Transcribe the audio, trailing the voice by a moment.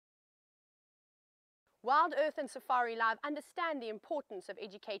WildEarth and Safari Live understand the importance of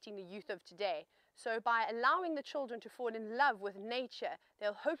educating the youth of today. So by allowing the children to fall in love with nature,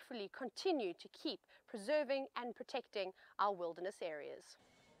 they'll hopefully continue to keep preserving and protecting our wilderness areas.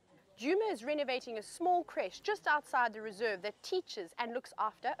 Djuma is renovating a small creche just outside the reserve that teaches and looks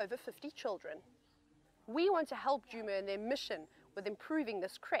after over 50 children. We want to help Djuma in their mission with improving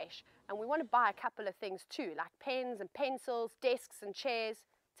this creche, and we want to buy a couple of things too, like pens and pencils, desks and chairs.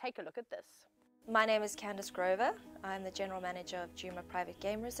 Take a look at this. My name is Candice Grover. I'm the General Manager of Djuma Private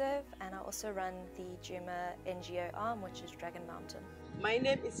Game Reserve, and I also run the Djuma NGO arm, which is Dragon Mountain. My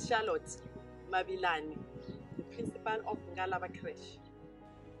name is Charlotte Mabilani, the principal of Ngalava Creche.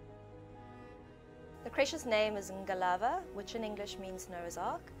 The creche's name is Ngalava, which in English means Noah's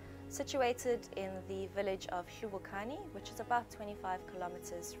Ark, situated in the village of Hubukani, which is about 25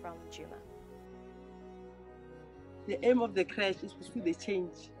 kilometers from Djuma. The aim of the creche is to see the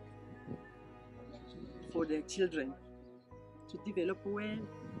change for the children to develop well,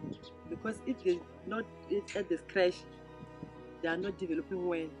 because if they're not at the creche, they are not developing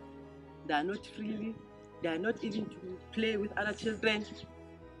well, they are not freely, they are not even to play with other children.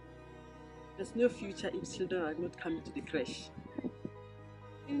 There's no future if children are not coming to the creche.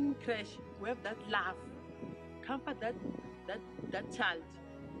 In creche, we have that love, comfort that child.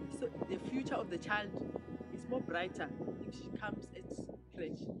 So the future of the child is more brighter if she comes at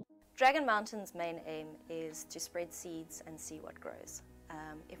creche. Dragon Mountain's main aim is to spread seeds and see what grows.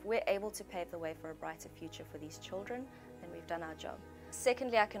 If we're able to pave the way for a brighter future for these children, then we've done our job.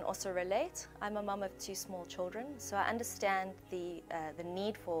 Secondly, I can also relate. I'm a mum of 2 small children, so I understand the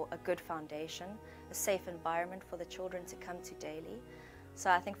need for a good foundation, a safe environment for the children to come to daily. So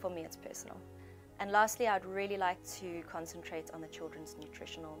I think for me it's personal. And lastly, I'd really like to concentrate on the children's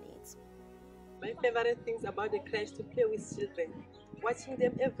nutritional needs. My favorite things about the creche to play with children, watching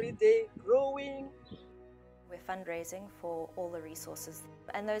them every day growing. We're fundraising for all the resources,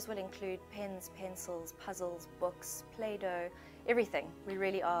 and those will include pens, pencils, puzzles, books, Play-Doh, everything. We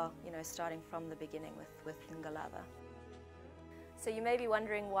really are, starting from the beginning with Ngalava. So you may be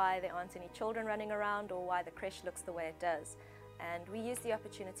wondering why there aren't any children running around or why the creche looks the way it does. And we used the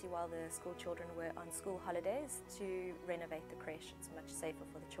opportunity while the school children were on school holidays to renovate the creche. It's much safer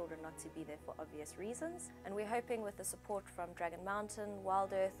for the children not to be there for obvious reasons. And we're hoping with the support from Dragon Mountain,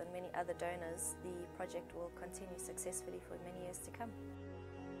 WildEarth and many other donors, the project will continue successfully for many years to come.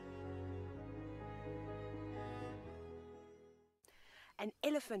 An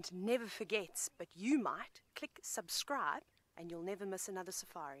elephant never forgets, but you might. Click subscribe and you'll never miss another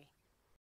safari.